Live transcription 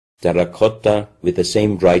terracotta with the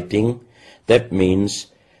same writing. That means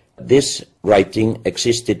this writing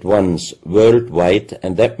existed once worldwide,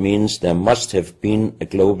 and that means there must have been a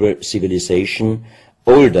global civilization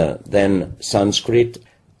older than Sanskrit,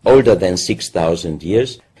 older than 6,000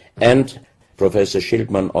 years. And Professor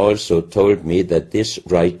Schildmann also told me that this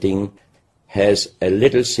writing has a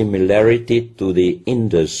little similarity to the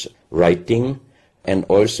Indus writing and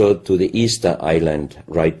also to the Easter Island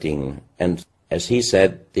writing. And as he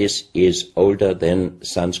said, this is older than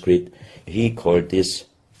Sanskrit. He called this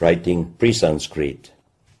writing pre-Sanskrit.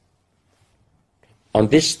 On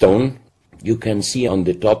this stone, you can see on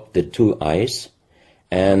the top the two eyes,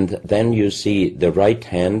 and then you see the right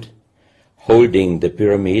hand holding the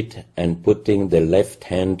pyramid and putting the left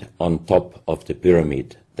hand on top of the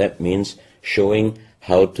pyramid. That means showing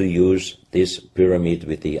how to use this pyramid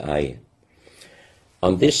with the eye.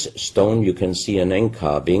 On this stone you can see an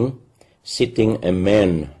encarving, sitting a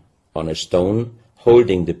man on a stone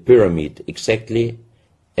holding the pyramid exactly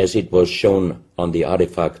as it was shown on the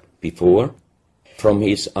artifact before. From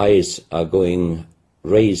his eyes are going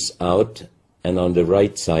rays out, and on the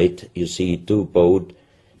right side you see two bowed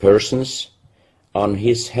persons. On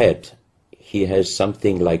his head he has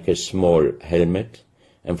something like a small helmet,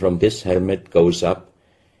 and from this helmet goes up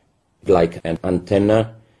like an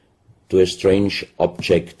antenna to a strange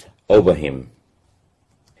object over him.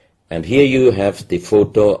 And here you have the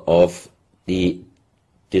photo of the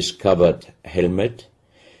discovered helmet.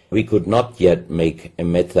 We could not yet make a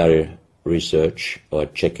metal research or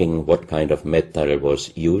checking what kind of metal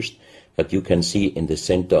was used, but you can see in the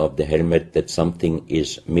center of the helmet that something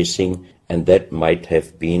is missing, and that might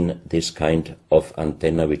have been this kind of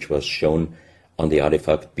antenna which was shown on the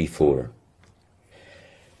artifact before.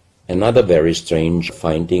 Another very strange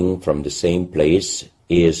finding from the same place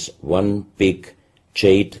is one big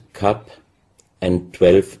jade cup and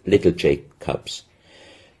 12 little jade cups.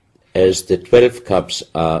 As the 12 cups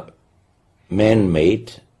are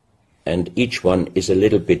man-made and each one is a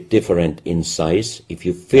little bit different in size, if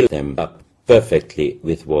you fill them up perfectly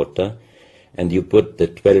with water and you put the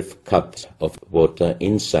 12 cups of water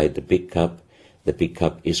inside the big cup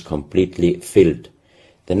is completely filled.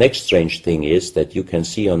 The next strange thing is that you can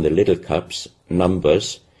see on the little cups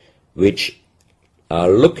numbers which are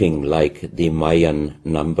looking like the Mayan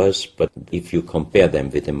numbers, but if you compare them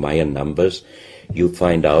with the Mayan numbers, you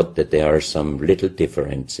find out that there are some little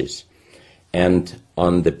differences. And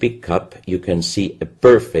on the big cup you can see a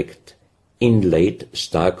perfect inlaid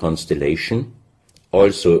star constellation,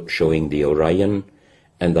 also showing the Orion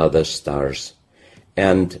and other stars.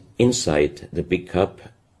 And inside the big cup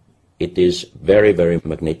it is very, very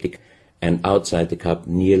magnetic, and outside the cup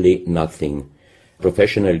nearly nothing.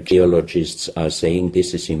 Professional geologists are saying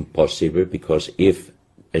this is impossible, because if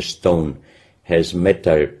a stone has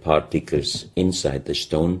metal particles inside the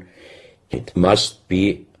stone, it must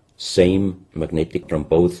be same magnetic from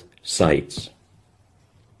both sides.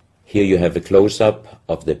 Here you have a close-up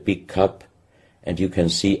of the big cup, and you can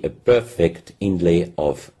see a perfect inlay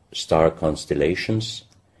of star constellations,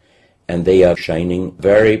 and they are shining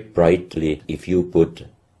very brightly if you put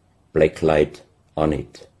black light on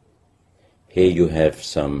it. Here you have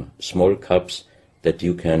some small cups that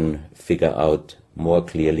you can figure out more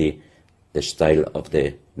clearly the style of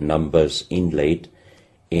the numbers inlaid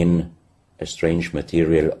in a strange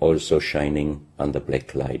material also shining under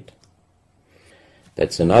black light.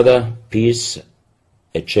 That's another piece,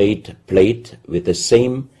 a jade plate with the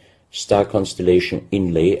same star constellation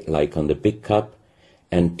inlay like on the big cup,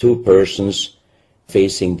 and two persons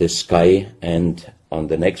facing the sky, and on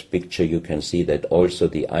the next picture you can see that also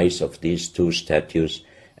the eyes of these two statues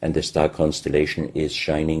and the star constellation is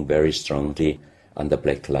shining very strongly under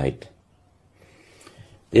black light.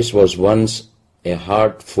 This was once a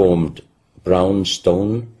hard-formed brown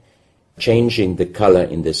stone, changing the color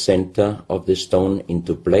in the center of the stone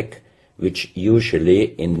into black, which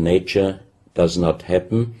usually in nature does not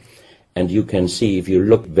happen. And you can see, if you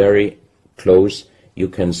look very close, you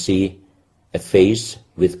can see a face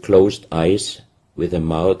with closed eyes, with a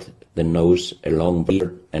mouth, the nose, a long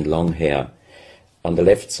beard and long hair. On the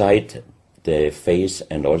left side, the face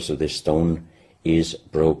and also the stone is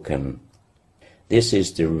broken. This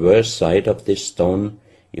is the reverse side of this stone.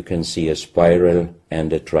 You can see a spiral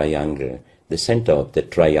and a triangle. The center of the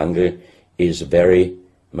triangle is very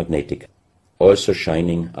magnetic, also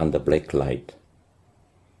shining under black light.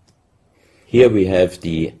 Here we have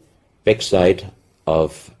the backside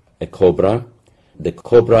of a cobra. The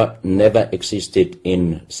cobra never existed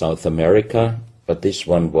in South America, but this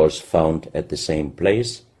one was found at the same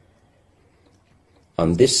place.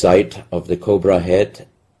 On this side of the cobra head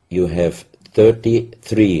you have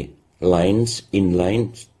 33 lines in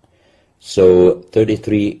lines. So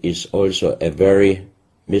 33 is also a very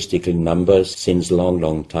mystical number since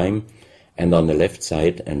long time. And on the left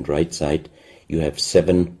side and right side you have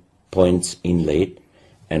 7 points inlaid,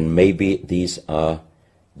 and maybe these are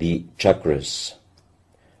the chakras.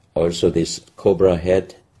 Also this cobra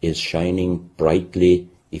head is shining brightly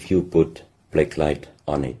if you put black light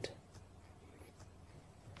on it.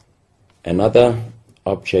 Another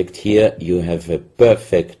object here, you have a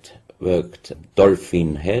perfect worked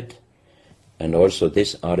dolphin head, and also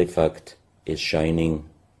this artifact is shining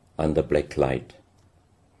under black light.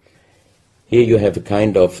 Here you have a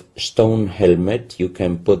kind of stone helmet. You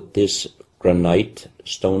can put this granite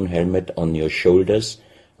stone helmet on your shoulders,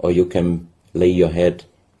 or you can lay your head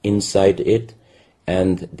inside it,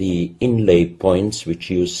 and the inlay points which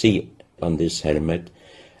you see on this helmet,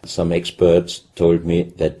 some experts told me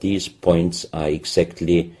that these points are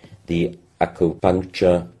exactly the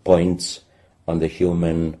acupuncture points on the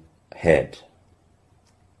human head.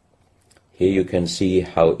 Here you can see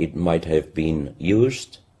how it might have been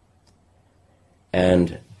used.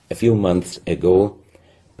 And a few months ago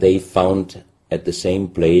they found at the same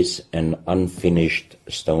place an unfinished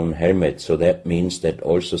stone helmet. So that means that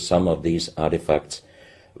also some of these artifacts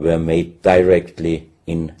were made directly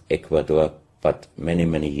in Ecuador, but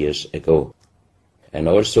many years ago. And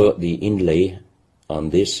also the inlay on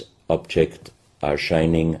this object are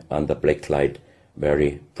shining under black light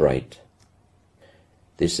very bright.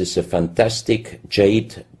 This is a fantastic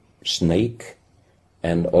jade snake,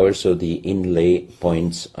 and also the inlay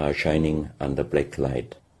points are shining under black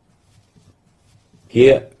light.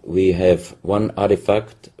 Here we have one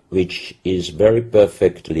artifact which is very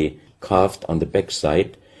perfectly carved on the back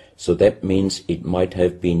side, so that means it might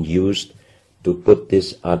have been used to put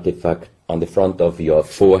this artifact on the front of your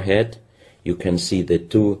forehead. You can see the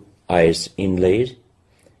 2 eyes inlaid,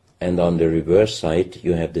 and on the reverse side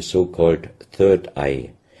you have the so-called third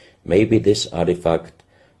eye. Maybe this artifact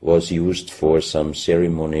was used for some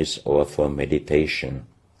ceremonies or for meditation.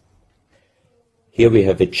 Here we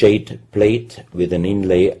have a jade plate with an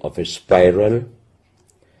inlay of a spiral,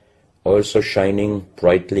 also shining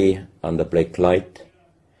brightly under black light.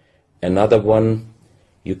 Another one,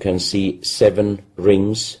 you can see 7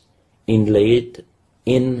 rings inlaid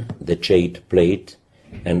in the jade plate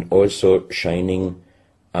and also shining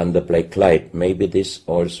under black light. Maybe this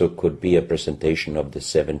also could be a presentation of the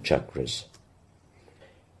 7 chakras.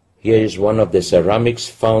 Here is one of the ceramics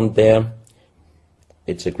found there.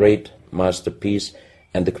 It's a great masterpiece,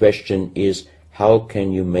 and the question is, how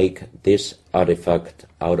can you make this artifact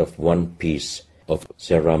out of one piece of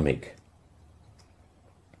ceramic?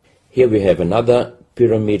 Here we have another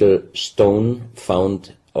pyramidal stone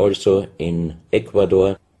found also in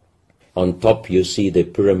Ecuador. On top you see the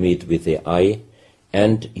pyramid with the eye,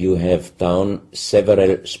 and you have down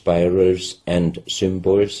several spirals and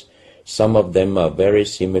symbols. Some of them are very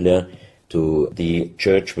similar to the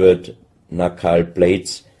churchward Nakal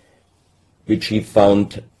plates, which he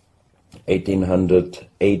found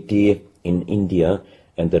 1880 in India,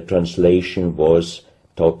 and the translation was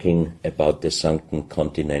talking about the sunken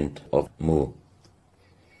continent of Mu.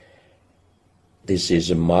 This is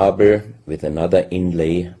a marble with another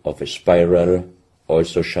inlay of a spiral,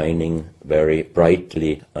 also shining very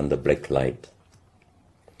brightly under black light.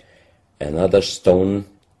 Another stone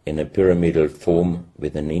in a pyramidal form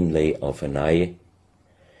with an inlay of an eye.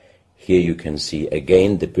 Here you can see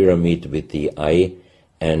again the pyramid with the eye,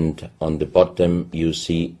 and on the bottom you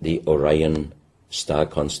see the Orion star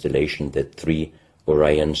constellation, the 3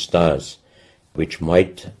 Orion stars, which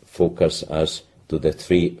might focus us to the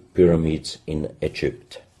 3 pyramids in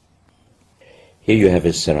Egypt. Here you have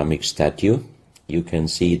a ceramic statue. You can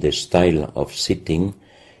see the style of sitting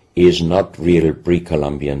is not real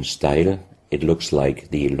pre-Columbian style. It looks like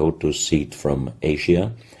the lotus seat from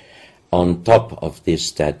Asia. On top of this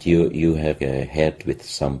statue you have a head with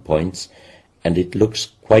some points, and it looks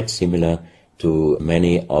quite similar to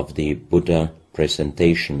many of the Buddha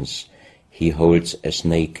presentations. He holds a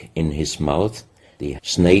snake in his mouth. The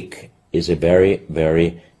snake is a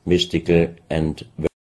very mystical and